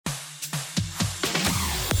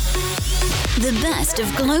The best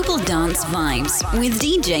of global dance vibes with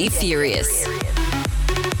DJ Furious.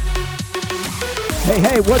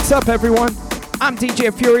 Hey, what's up, everyone? I'm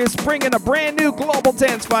DJ Furious, bringing a brand new Global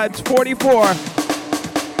Dance Vibes 44.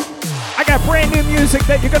 I got brand new music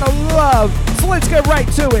that you're gonna love, so let's get right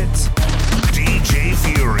to it. DJ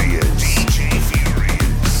Furious. DJ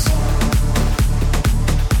Furious.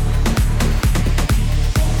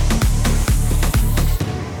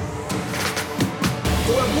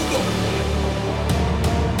 Todo el mundo.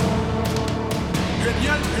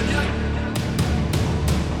 Genial, genial.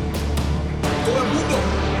 Todo el mundo.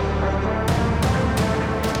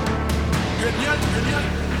 Genial, genial.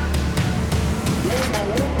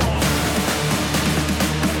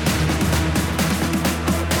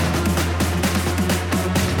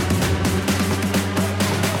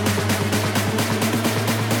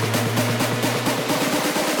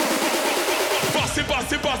 Passe,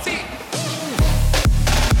 passe.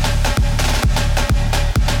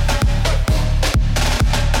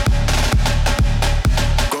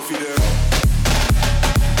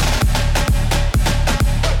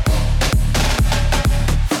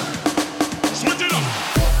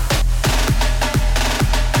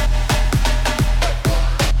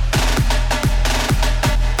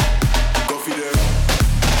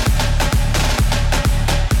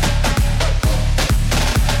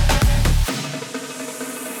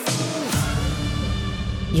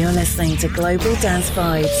 You're listening to Global Dance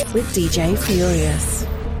Vibes with DJ Furious.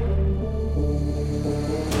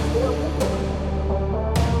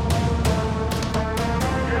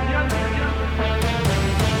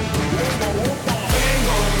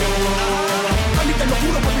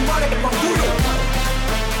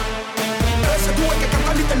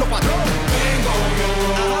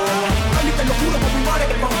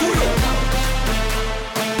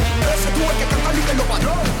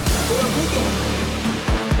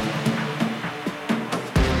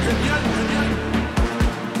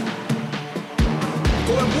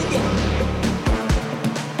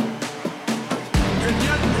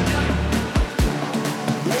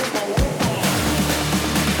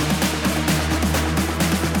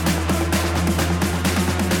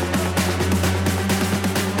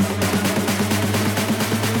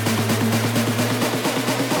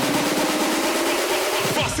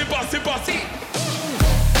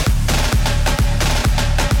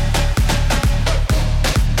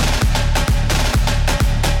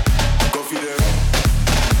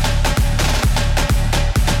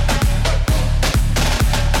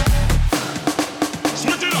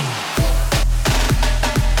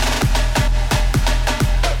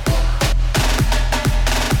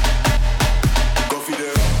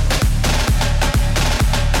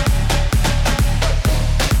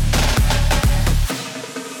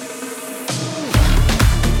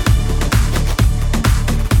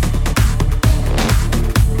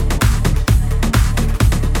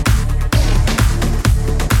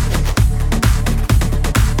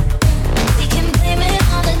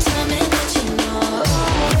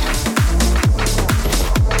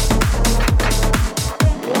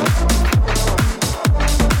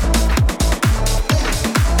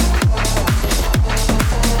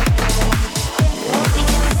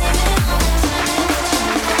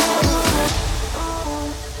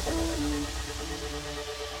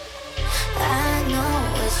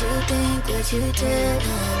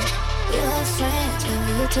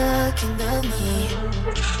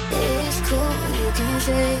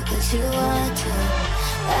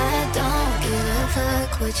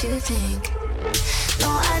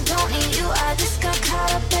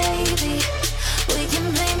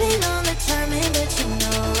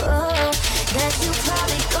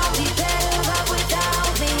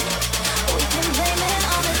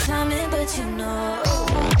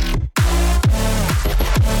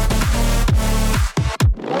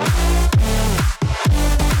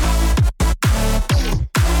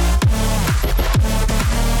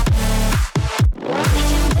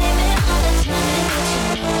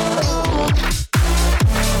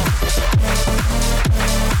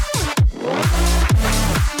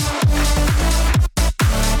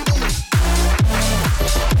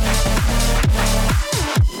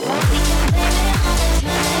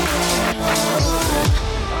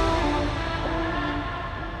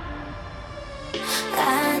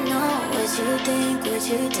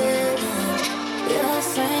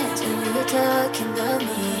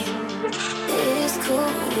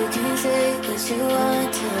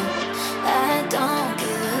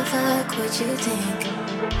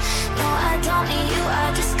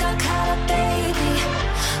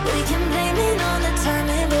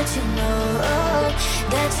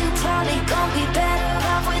 That you probably gon' be better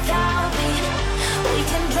off without me. We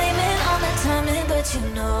can blame it on the time. you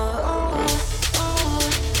know.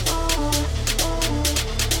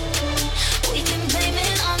 We can blame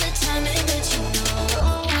it on the timing, but you know.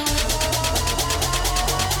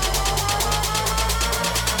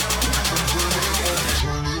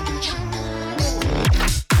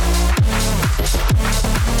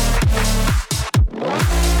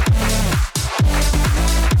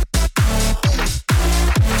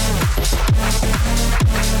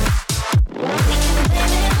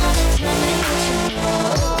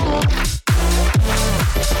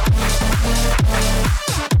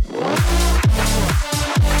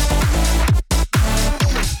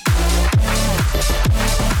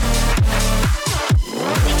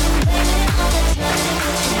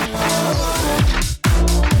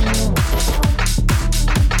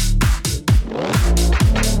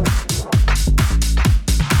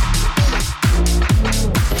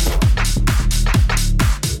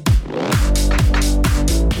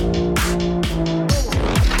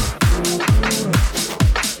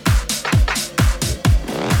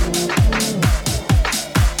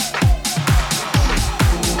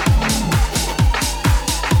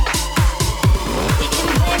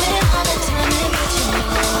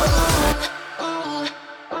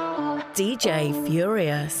 DJ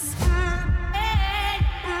Furious.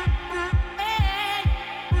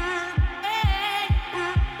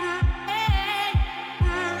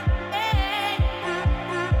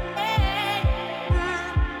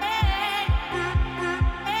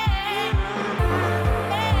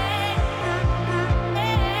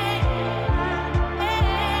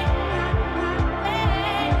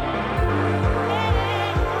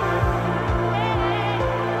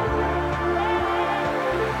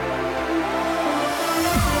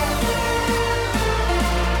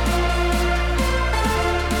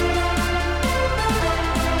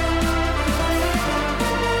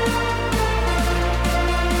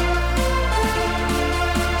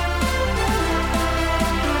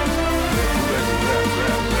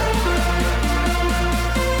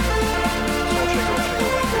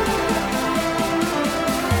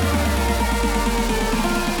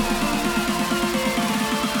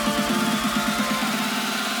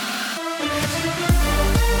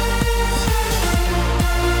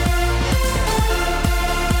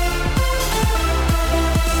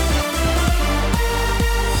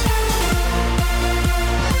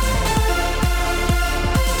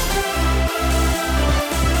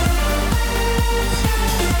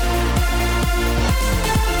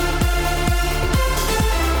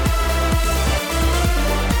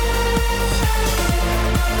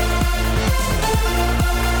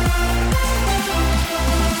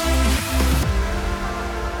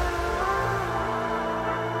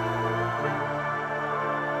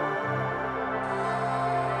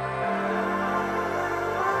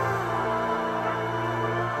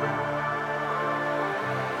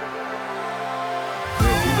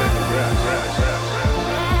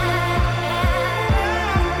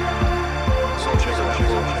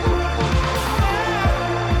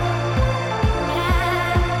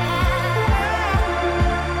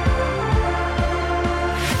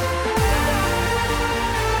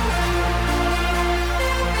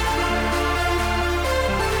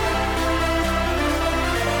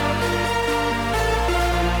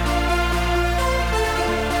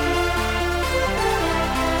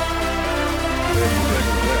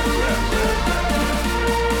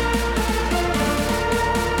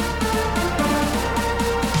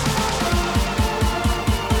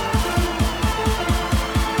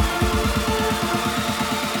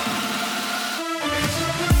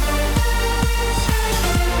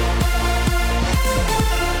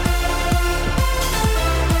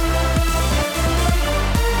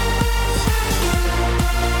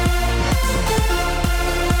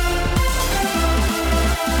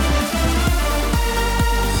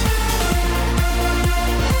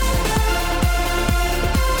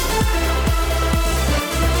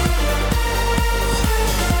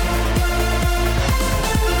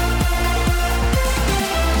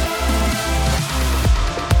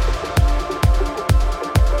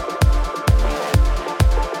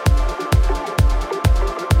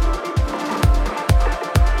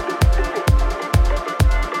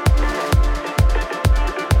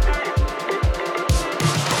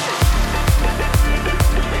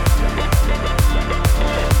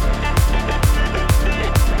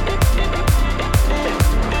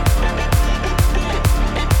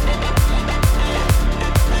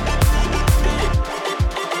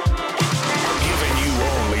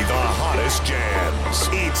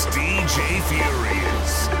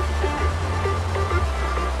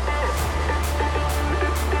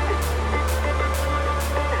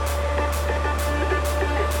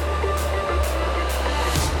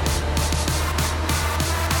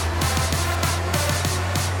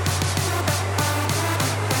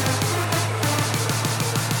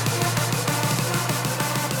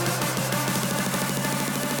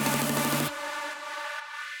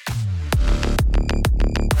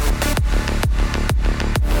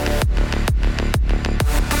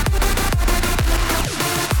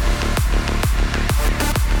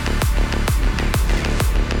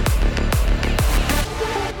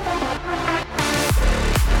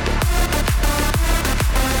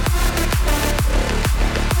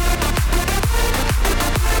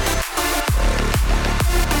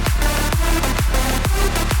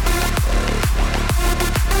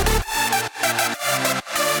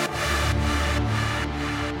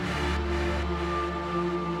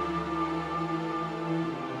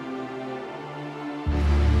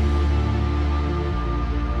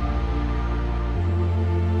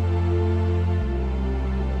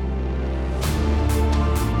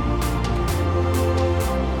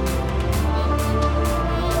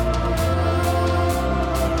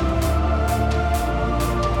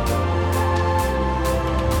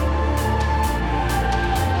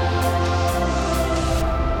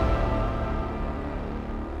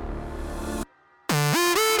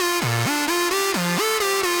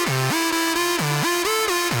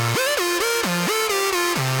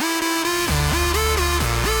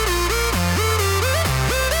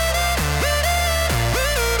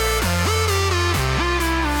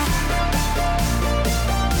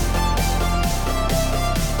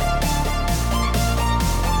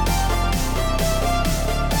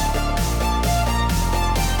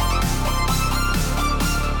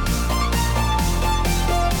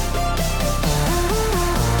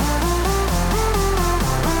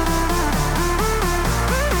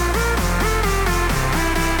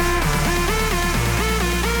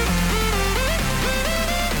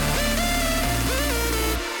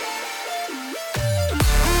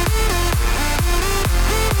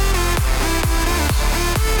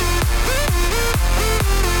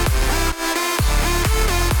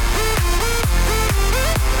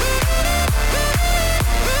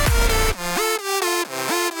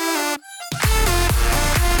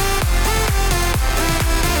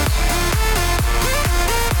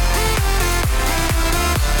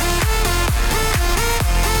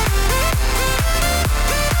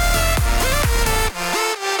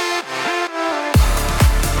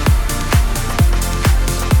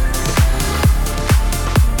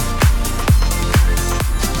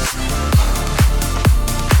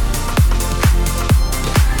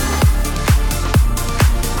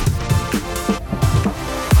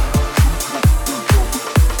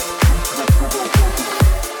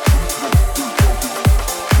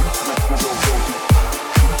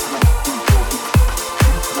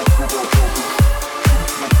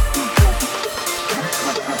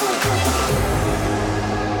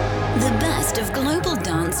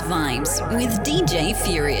 Vibes with DJ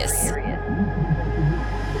Furious.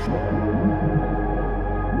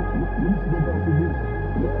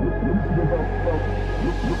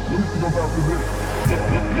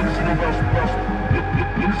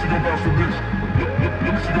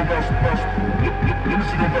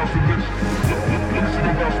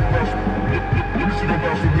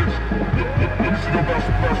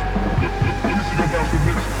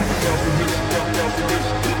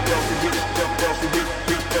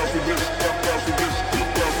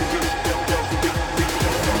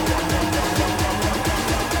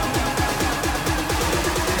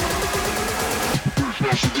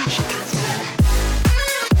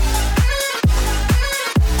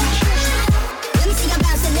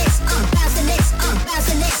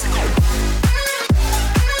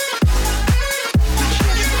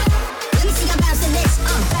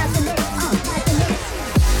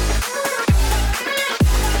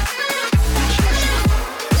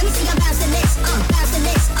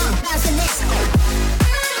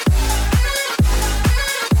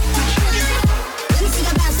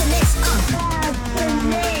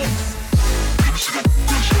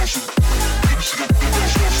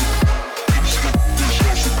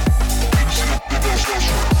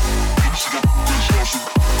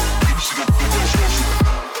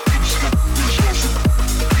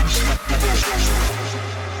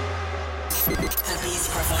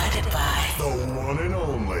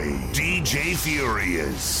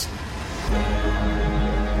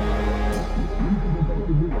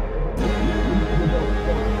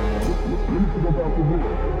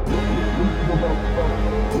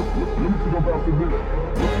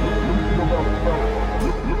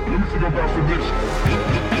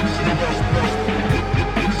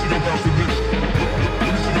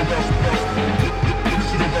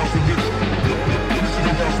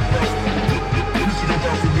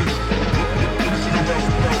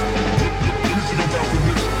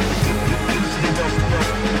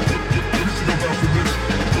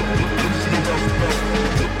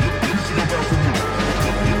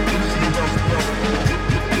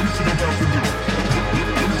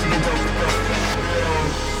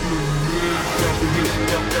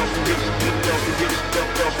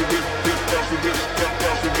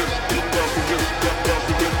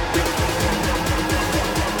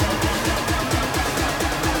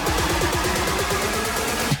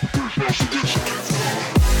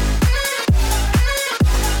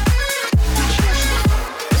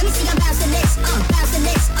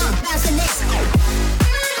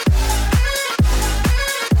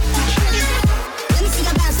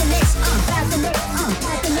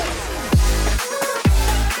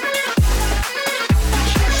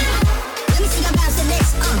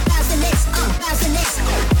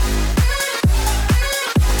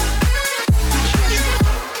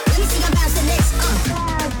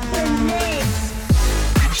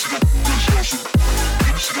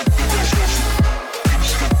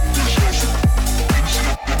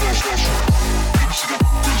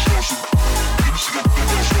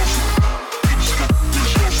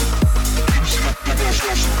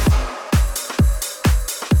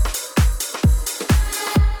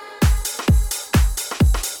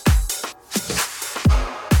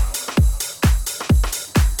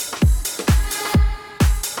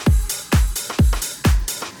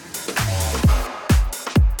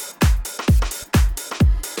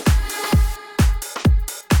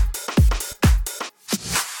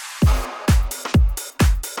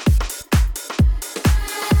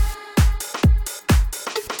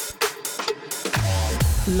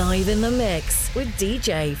 Live in the mix with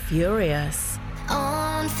DJ Furious.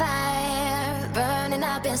 On fire, burning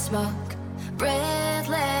up in smoke,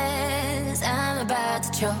 breathless, I'm about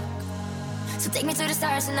to choke. So take me to the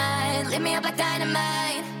stars tonight, lit me up like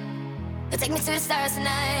dynamite. Take me to the stars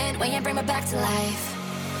tonight, when you bring me back to life.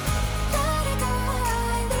 Let it go,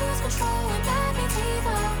 I lose control and let me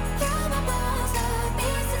deeper. Feel my bones, the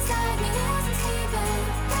beast inside me isn't sleeping.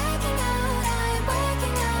 Breaking out, I'm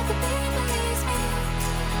waking up, the beat release me.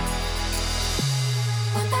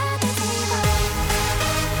 When let me deeper.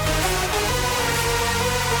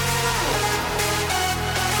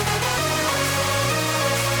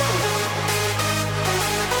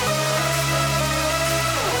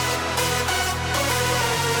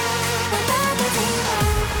 When let me deeper.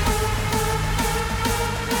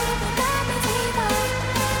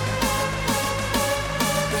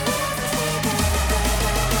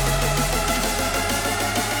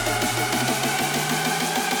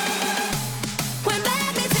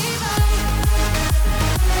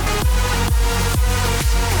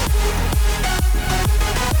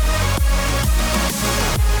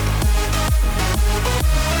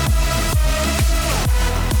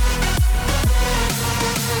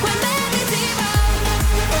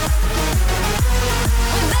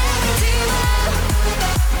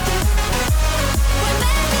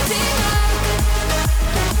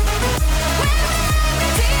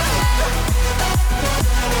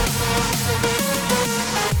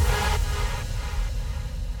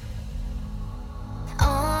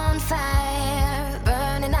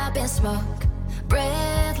 smoke.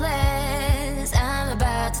 Breathless, I'm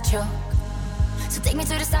about to choke. So take me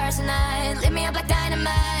to the stars tonight, lit me up like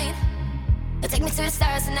dynamite. Take me to the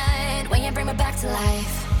stars tonight, when you bring me back to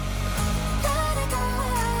life. Let it go,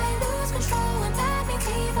 I lose control and bad me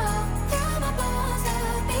evil. Feel my bones, the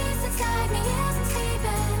beast inside me isn't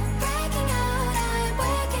sleeping. Breaking out, I'm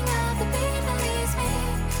waking up, the beat believes me.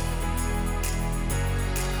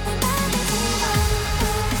 And bad me evil.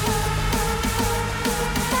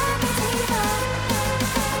 Bad me evil.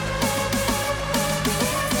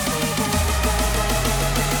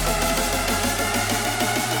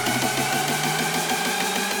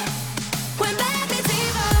 When bad meets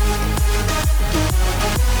evil.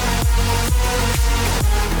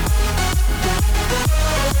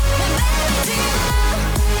 When bad meets evil.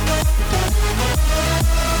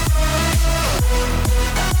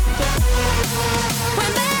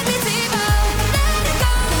 When bad meets evil. Let it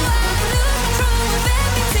go, I lose control. When bad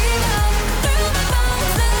meets evil. Through my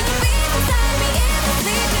bones, the beast inside me isn't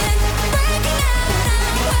sleeping. Breaking out,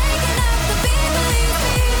 I'm waking up, the beat believes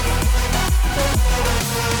me.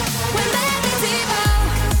 When bad meets evil.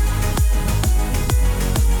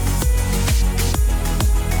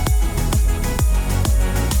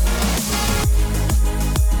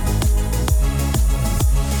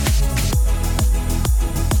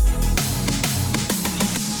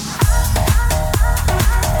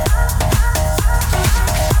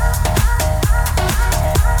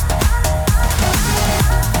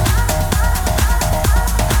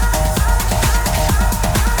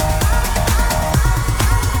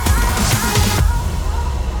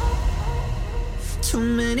 Too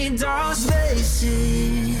many dark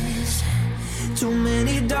spaces, too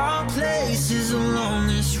many dark places along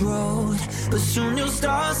this road. But soon you'll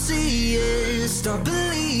start seeing, start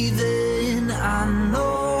believing. I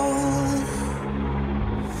know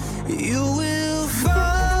you will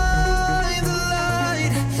find the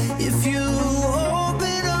light if you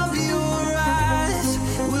open up your eyes.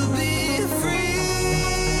 We'll be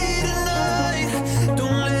free tonight.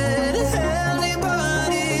 Don't let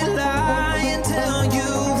anybody lie and tell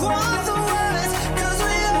you otherwise, 'cause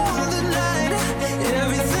we own the night.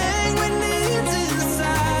 Everything we need's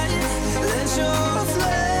inside. Let your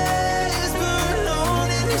flames burn on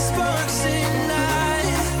in the sparks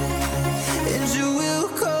ignite, and you will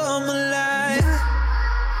come alive.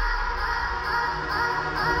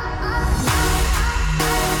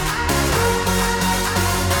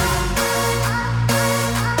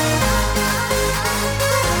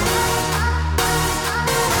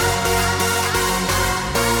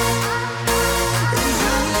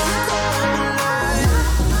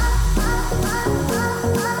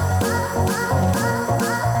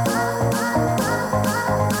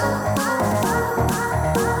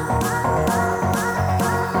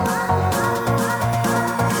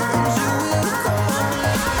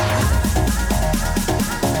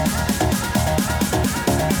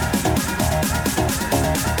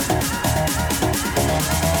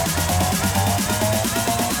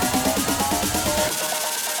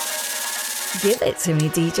 Give it to me,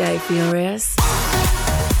 DJ Furious.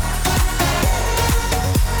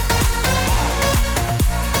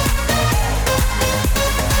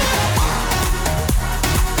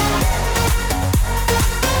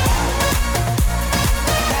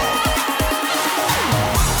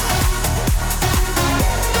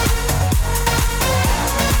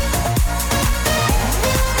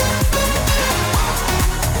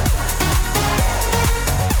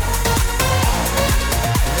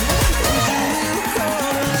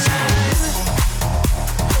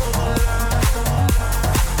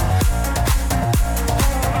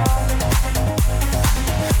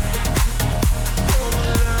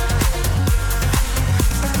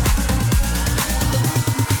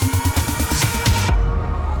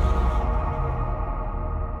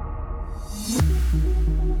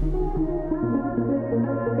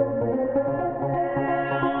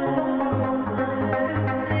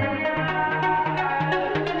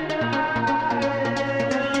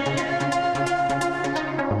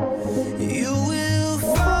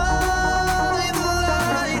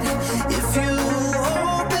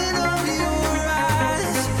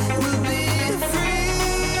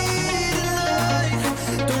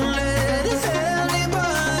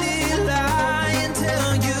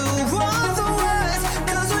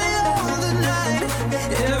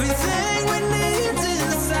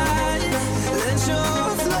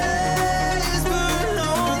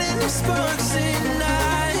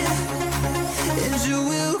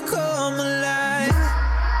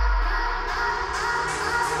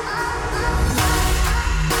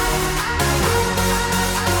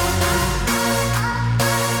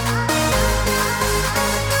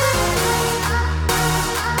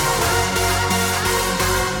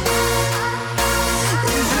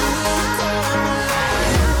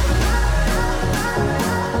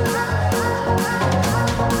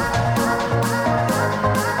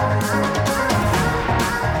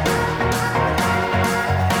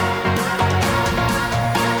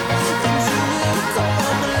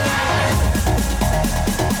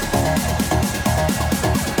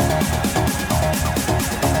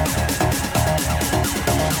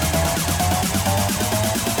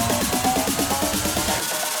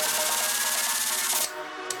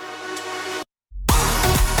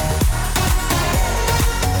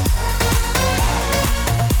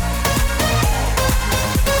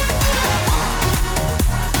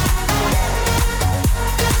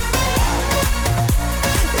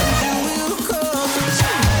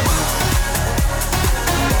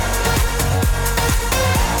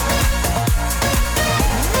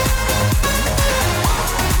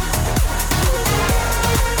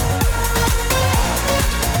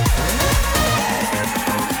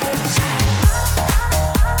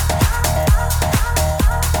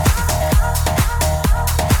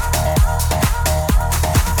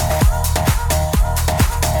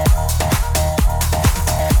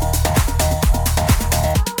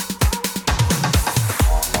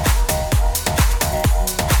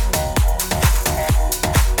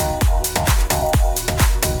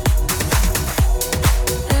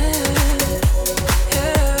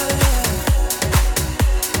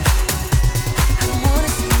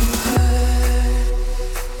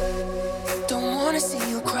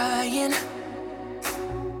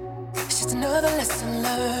 Just another lesson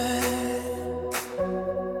learned.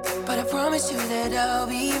 But I promise you that I'll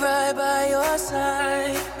be right by your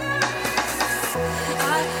side.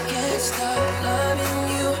 I can't stop loving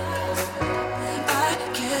you. I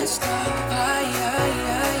can't stop. I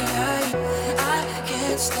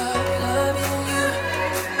can't stop loving you.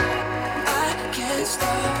 I can't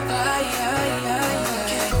stop. I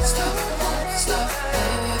can't stop. Won't stop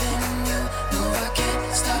loving you. No, I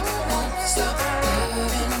can't stop. Won't stop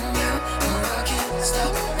loving you. No, I can't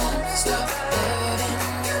stop. Won't stop loving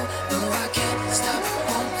you. No, I can't stop.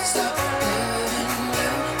 Won't stop loving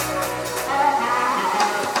you.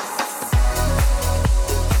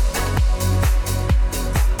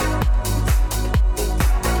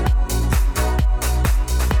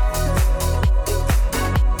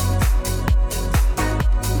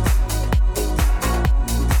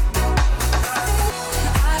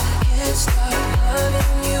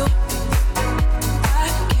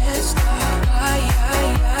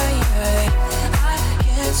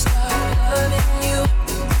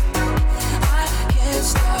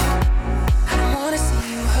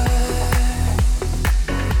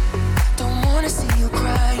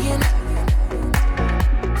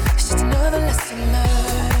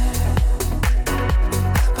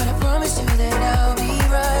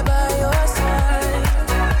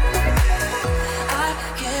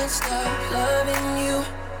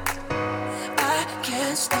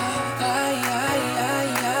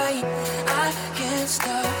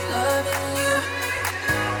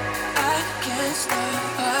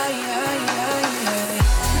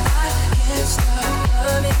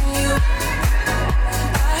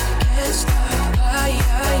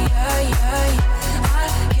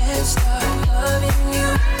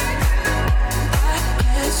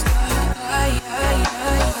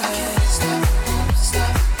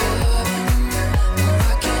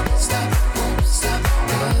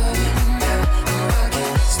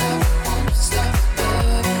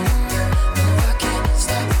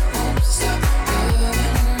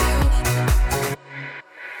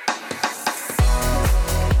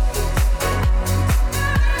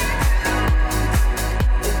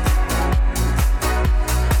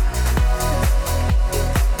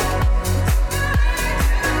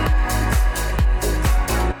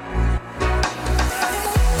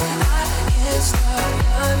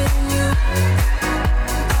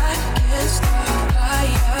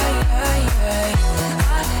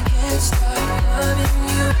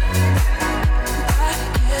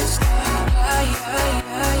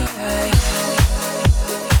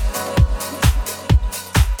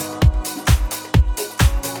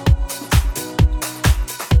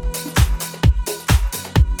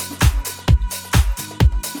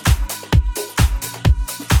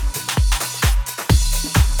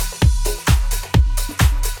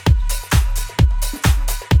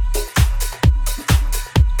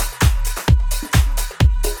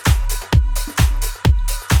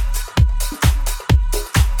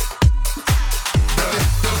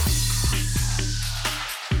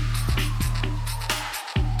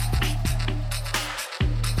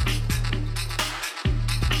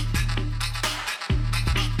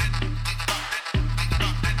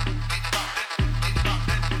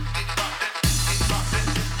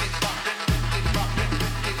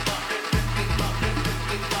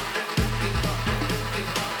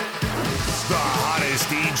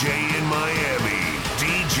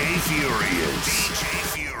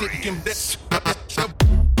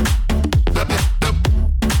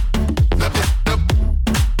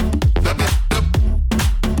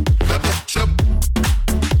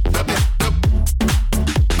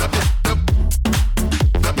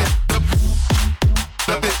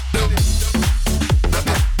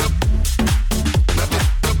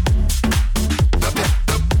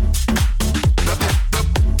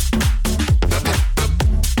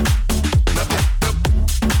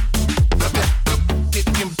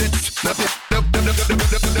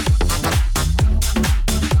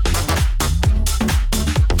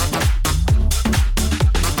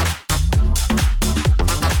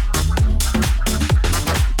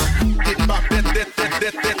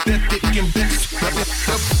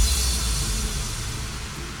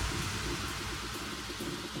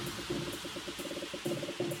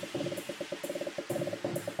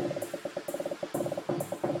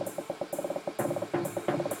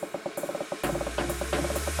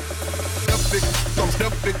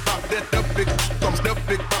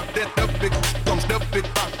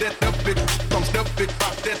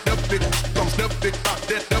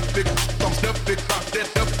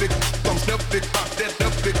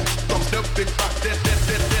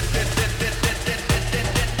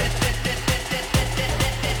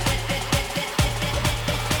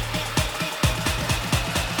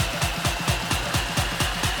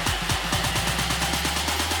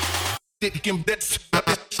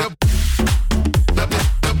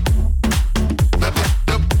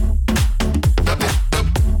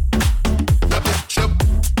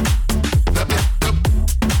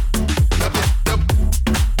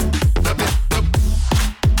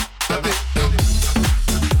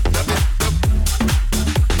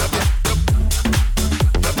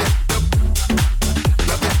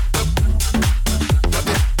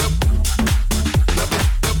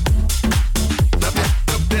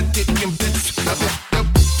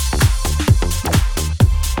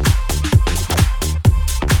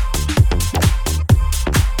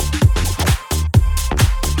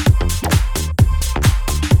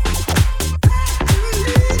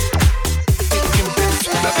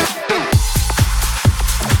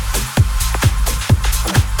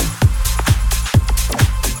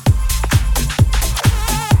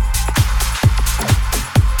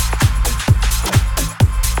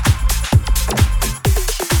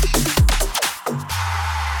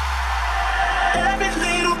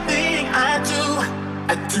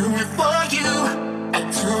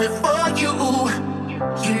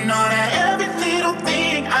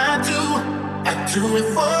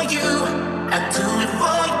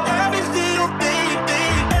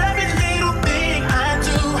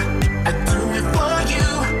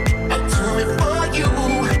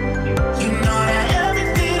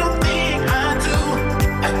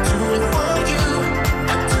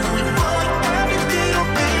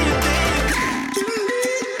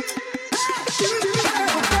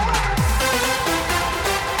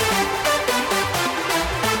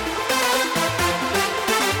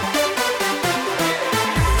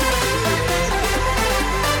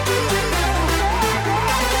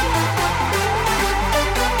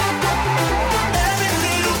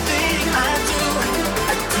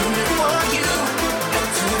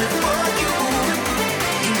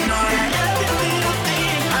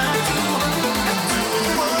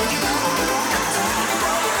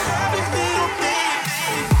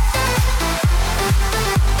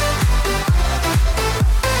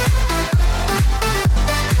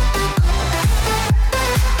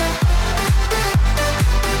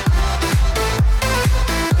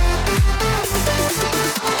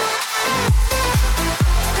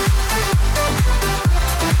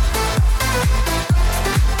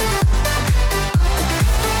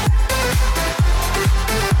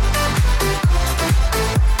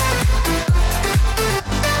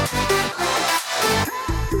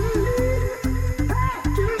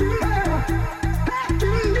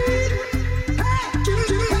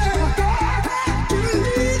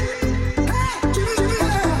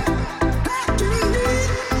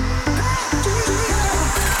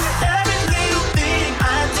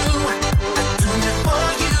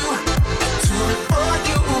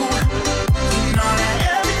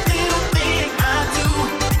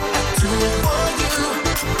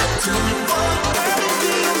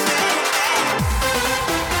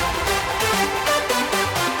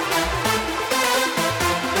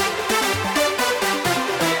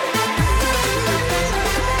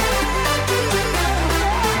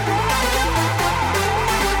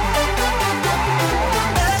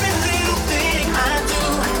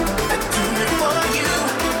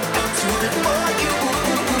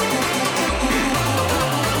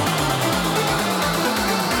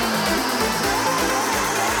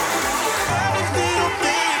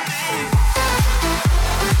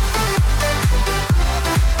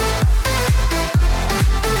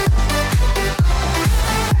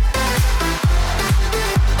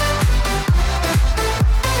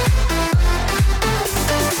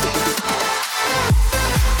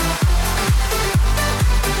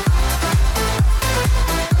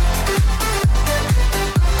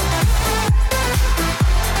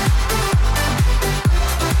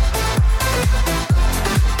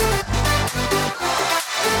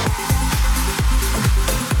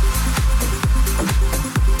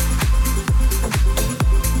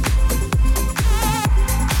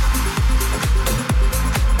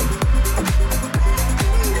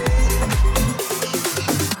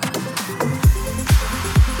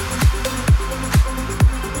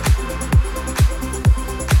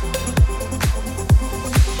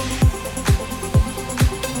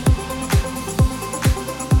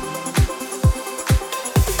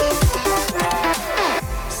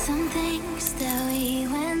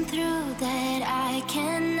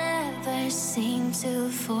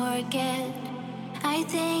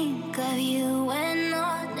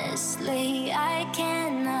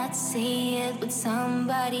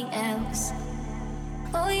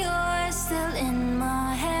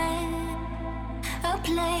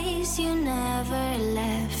 place you never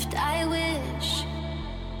left. I wish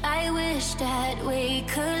I I wish that we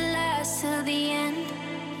could last till the end.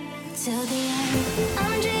 Till the end.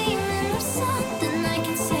 I'm dreaming of something I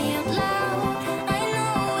can say out loud. I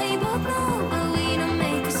know we both know, but we don't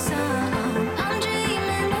make a sound. I'm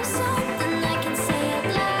dreaming of something I can say out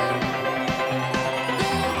loud.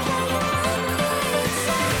 But I'm playing my quiet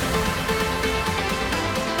side.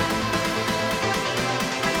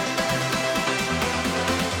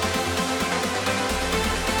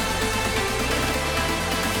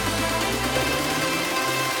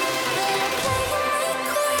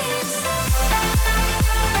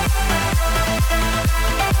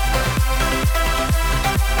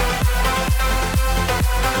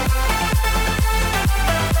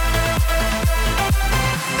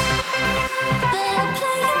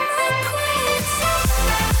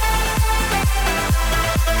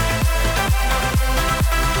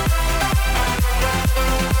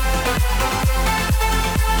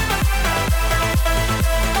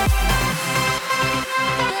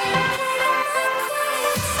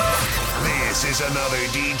 This is another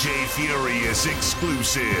DJ Furious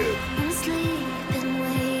exclusive. I'm sleeping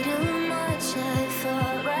way too much. I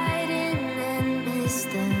fall right in and miss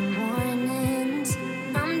the mornings.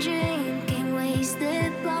 I'm drinking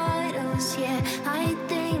wasted bottles. Yeah, I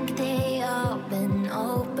think they all been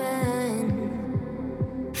open.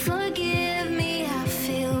 Forgive me, I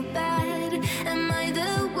feel bad. Am I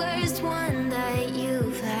the worst one that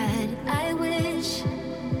you've had? I wish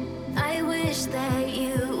that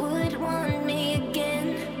you would want me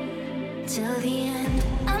again. Till the end.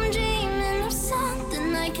 I'm dreaming of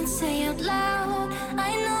something I can say out loud.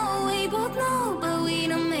 I know we both know, but we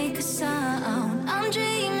don't make a sound. I'm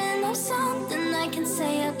dreaming of something I can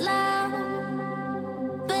say out loud.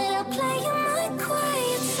 But I'll play you my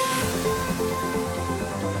quiet side.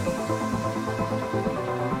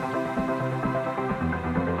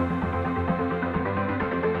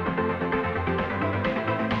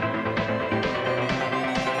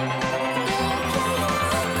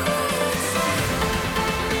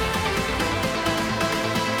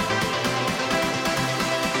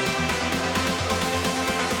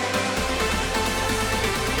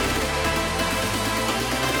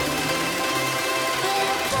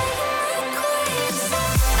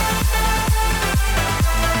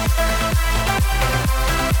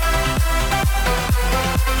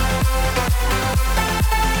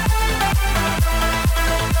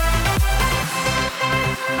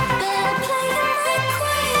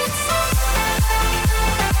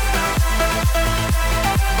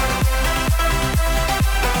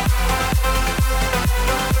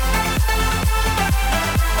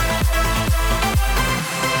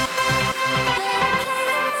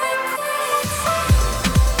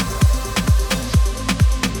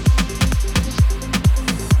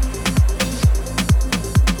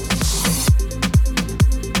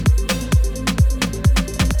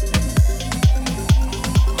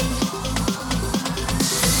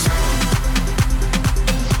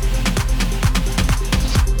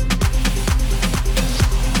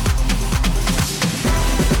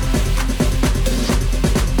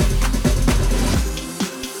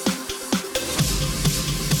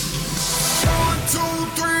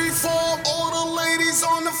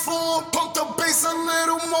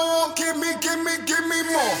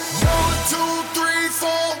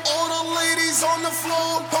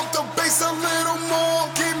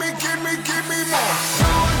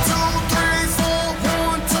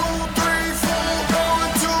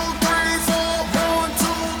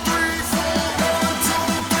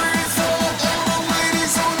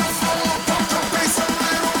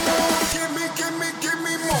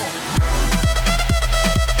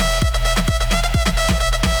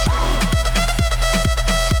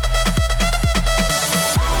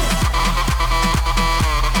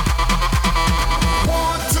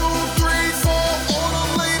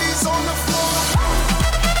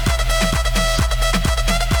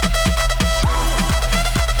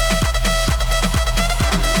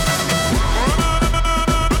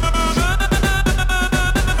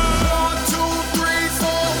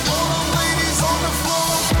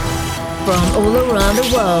 From all around the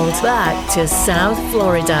world, back to South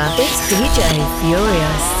Florida, it's DJ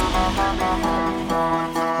Furious.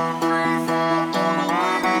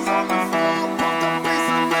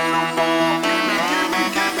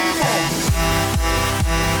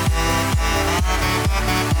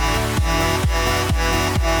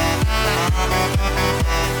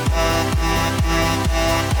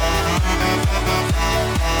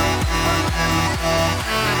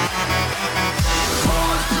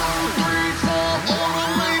 All the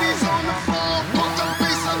ladies on the floor, put the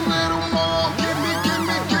bass a little more. Give me,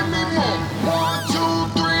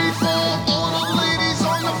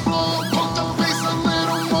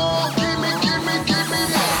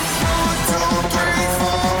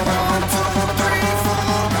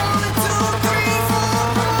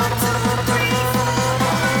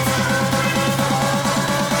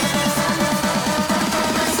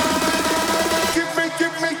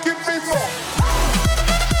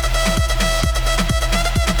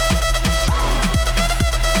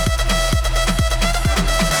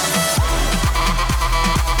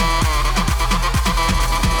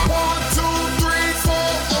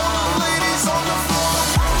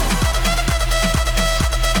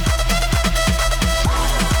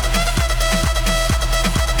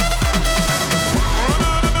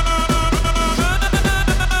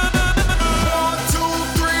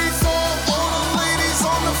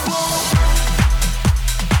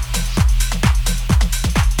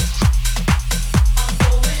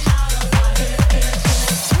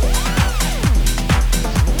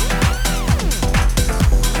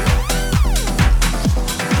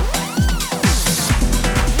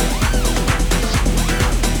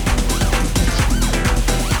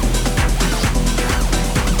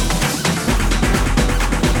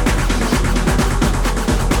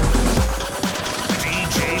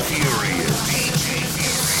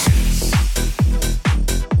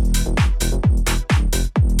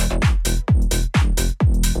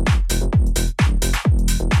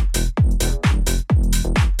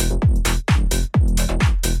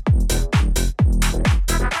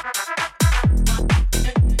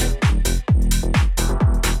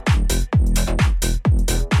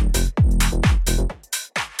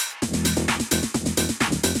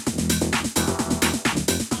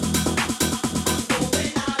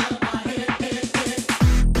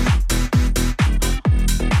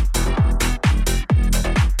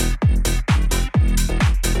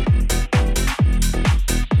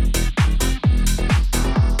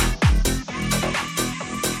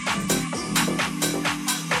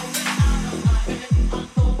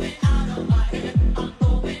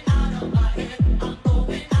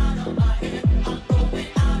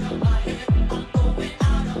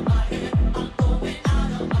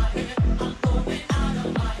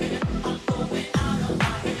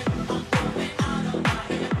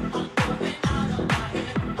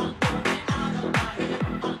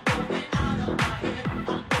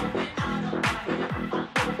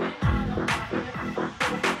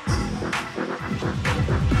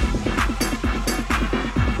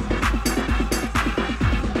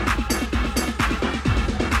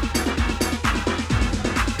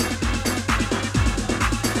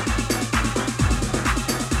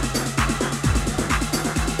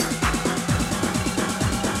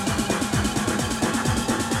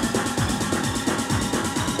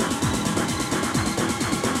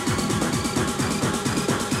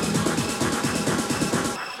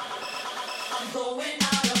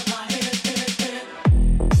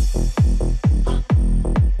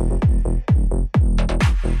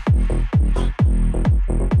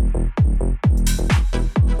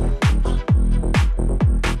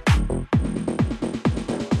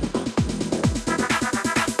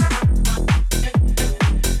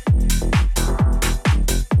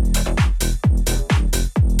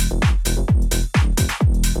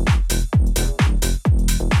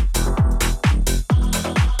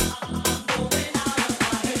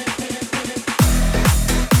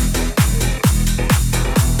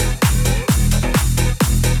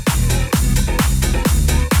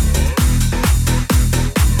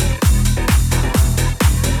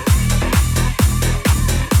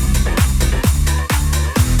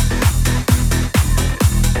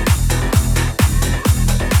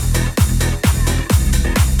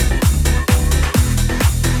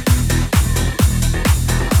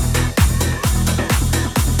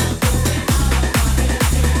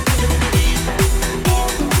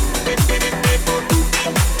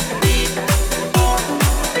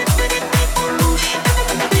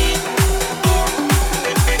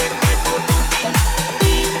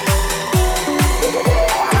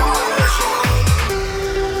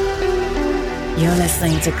 You're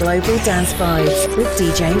listening to Global Dance Vibes with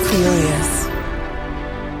DJ Furious.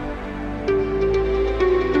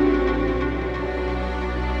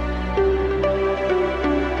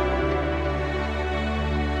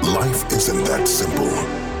 Life isn't that simple.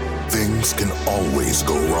 Things can always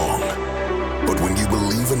go wrong. But when you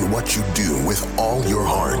believe in what you do with all your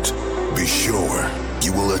heart, be sure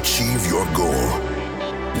you will achieve your goal.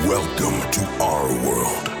 Welcome to our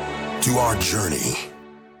world, to our journey.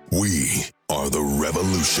 We are the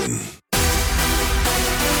revolution.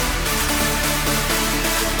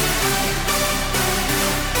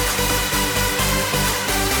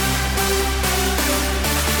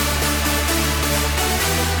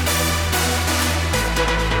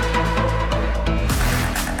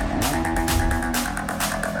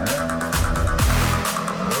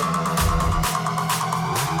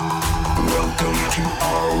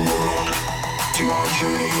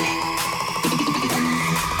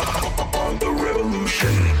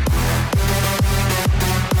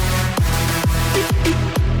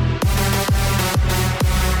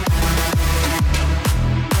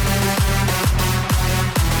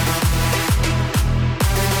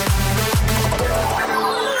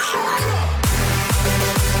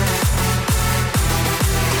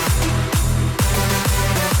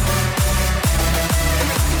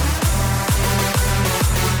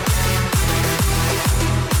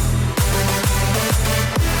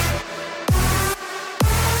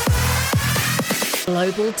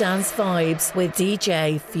 Global Dance Vibes with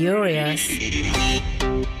DJ Furious.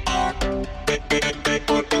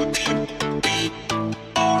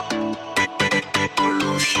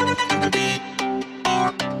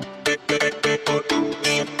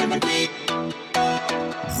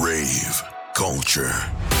 Rave culture.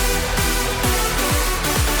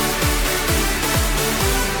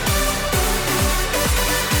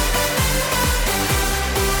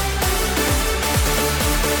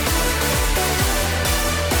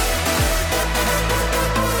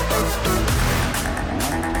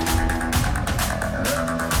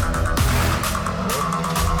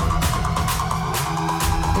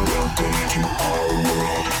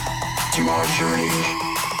 Our journey.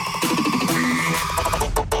 We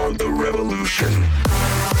are the revolution.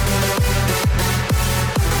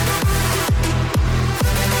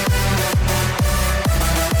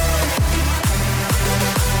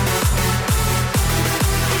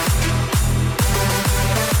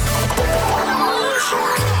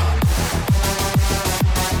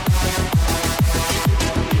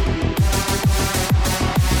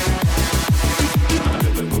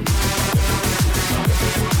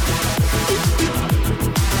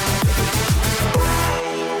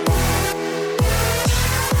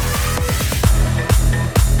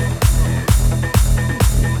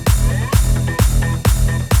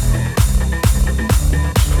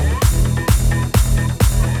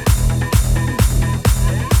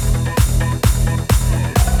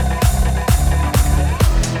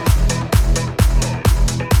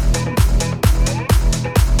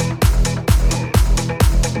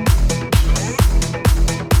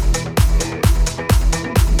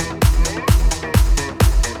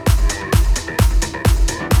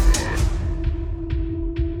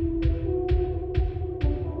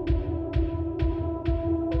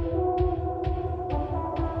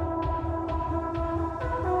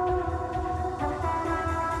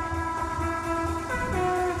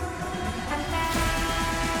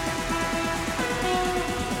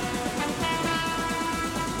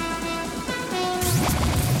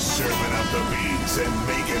 And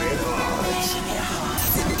making it hot.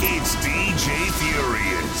 It's DJ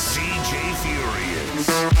Furious. DJ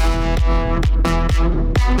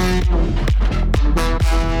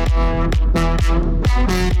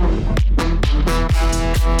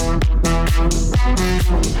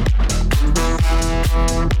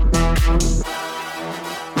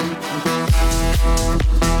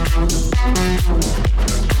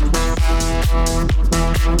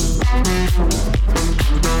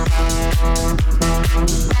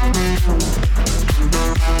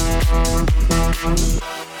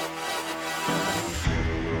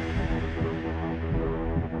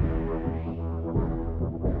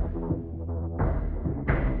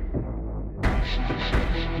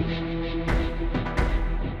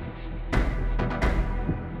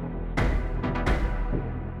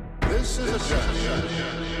This is a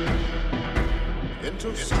journey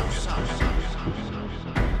into sound.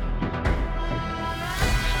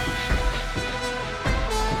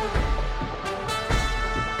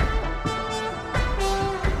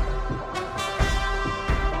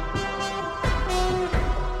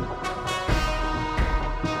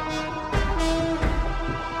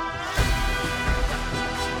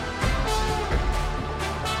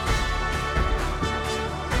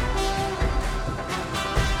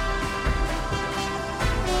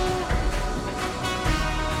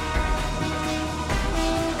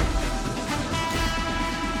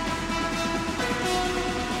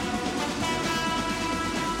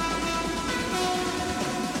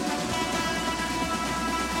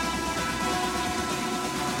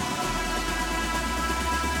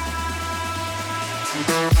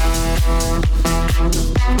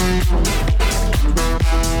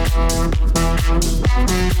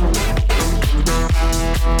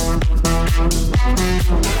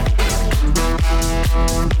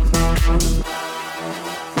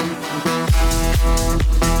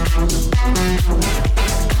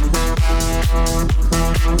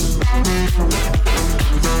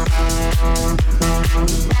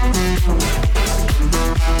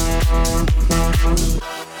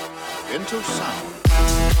 Into sound.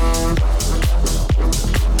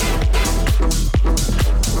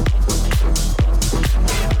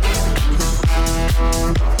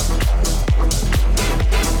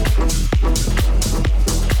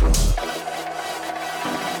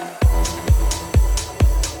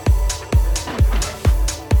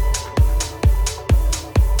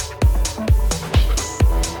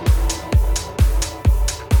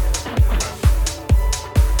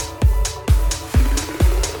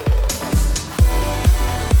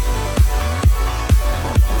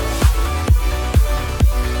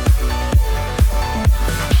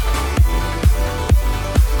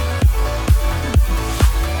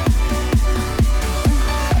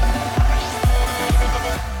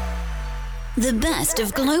 The best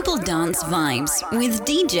of global dance vibes with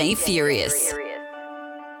DJ Furious.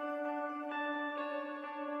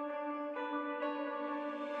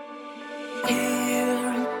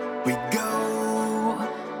 Here we go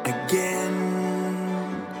again.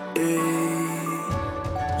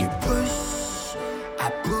 You push, I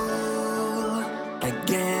pull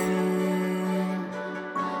again.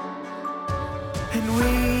 And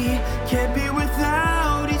we can't be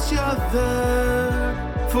without each other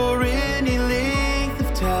for any length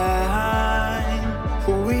of time.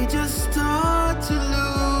 We just start to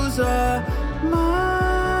lose our minds.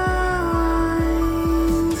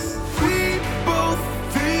 We both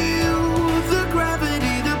feel the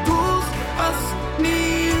gravity that pulls us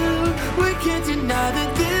near. We can't deny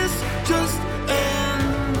that this just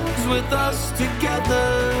ends with us together.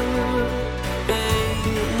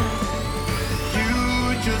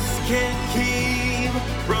 You just can't keep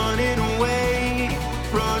running away.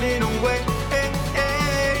 Running away,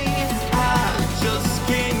 I just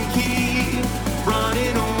can't keep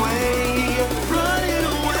running away, running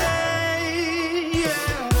away, yeah.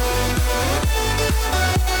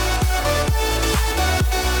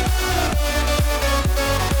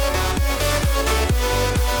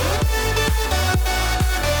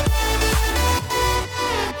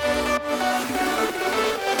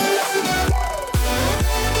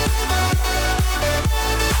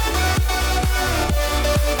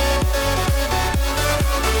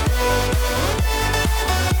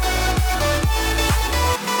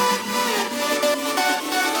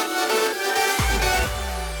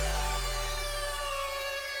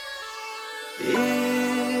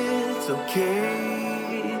 It's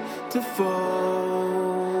okay to fall.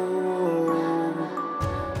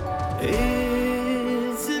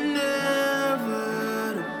 It's inevitable.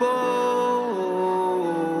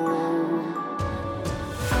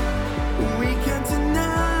 We can't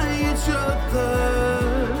deny each other.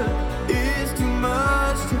 It's too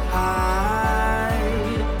much to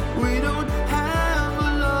hide. We don't have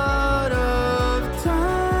a lot of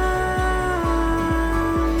time.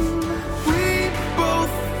 We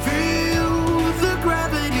both feel the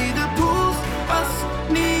gravity that pulls us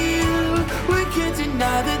near. We can't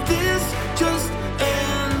deny that this just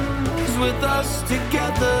ends with us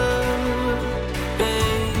together.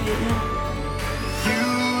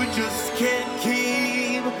 You just can't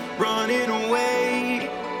keep running away,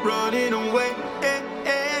 running away.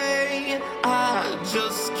 I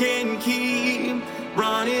just can't keep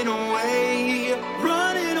running away,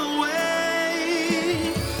 running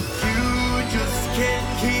away. You just can't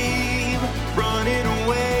keep running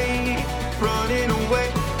away, running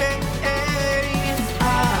away.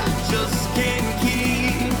 I just can't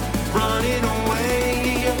keep running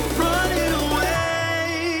away, running away.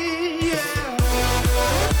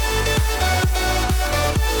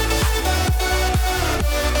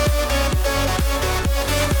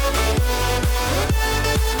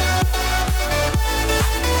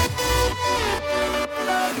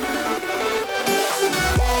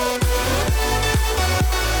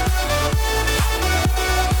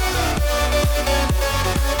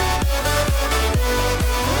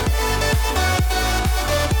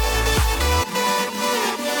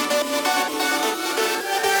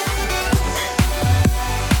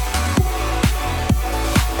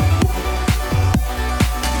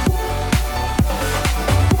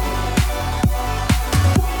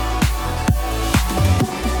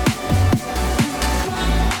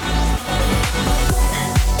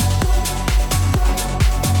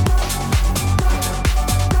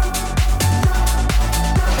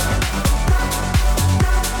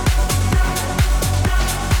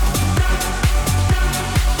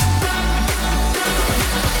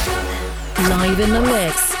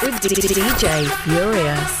 with DJ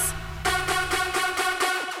Furious.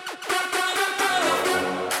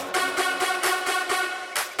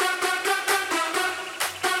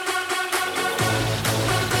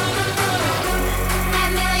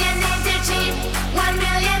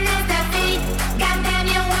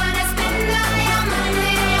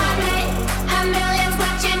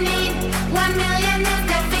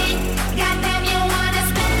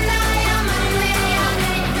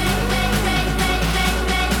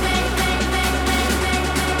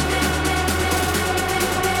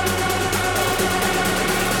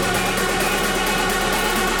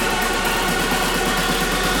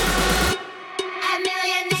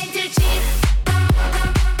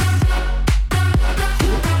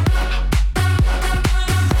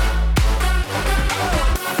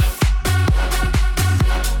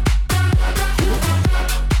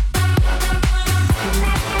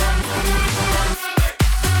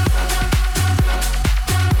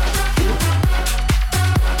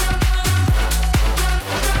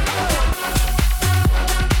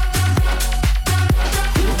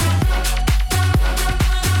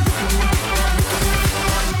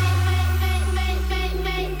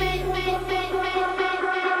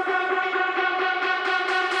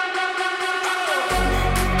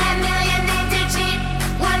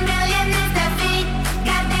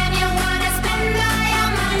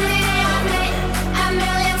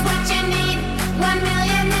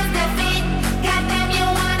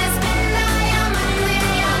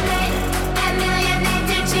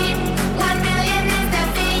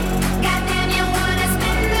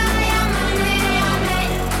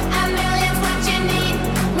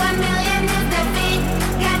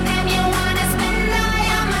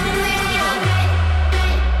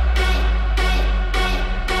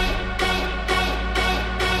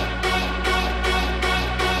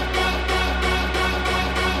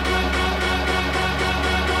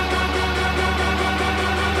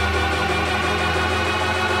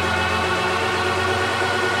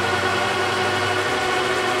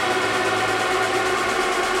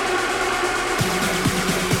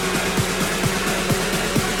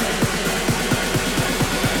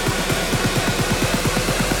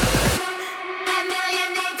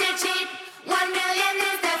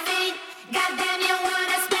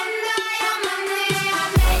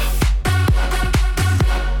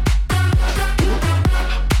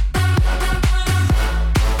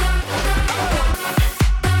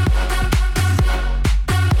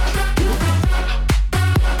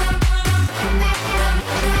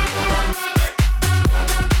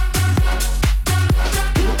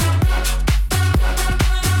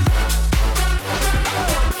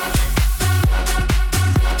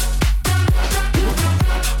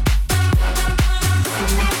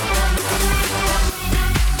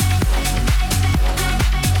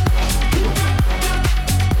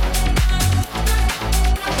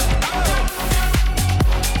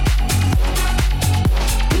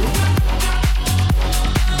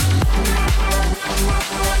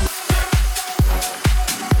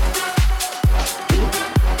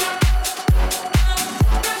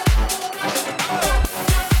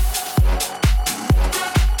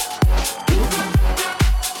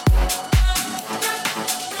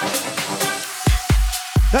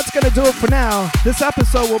 That's going to do it for now. This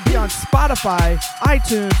episode will be on Spotify,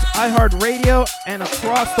 iTunes, iHeartRadio, and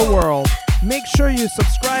across the world. Make sure you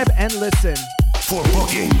subscribe and listen. For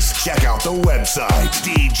bookings, check out the website,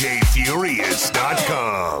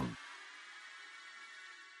 djfurious.com.